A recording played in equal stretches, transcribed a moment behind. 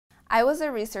I was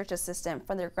a research assistant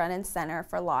for the Grunin Center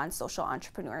for Law and Social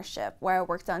Entrepreneurship, where I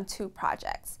worked on 2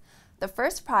 projects. The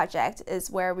first project is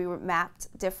where we mapped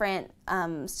different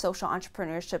social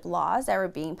entrepreneurship laws that were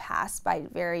being passed by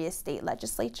various state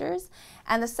legislatures.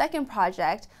 And the second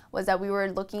project was that we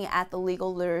were looking at the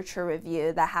legal literature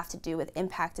review that have to do with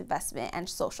impact investment and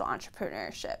social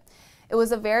entrepreneurship. It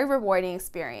was a very rewarding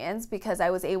experience because I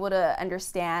was able to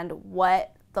understand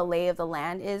what the lay of the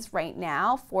land is right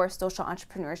now for social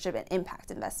entrepreneurship and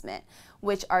impact investment,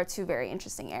 which are 2 very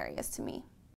interesting areas to me.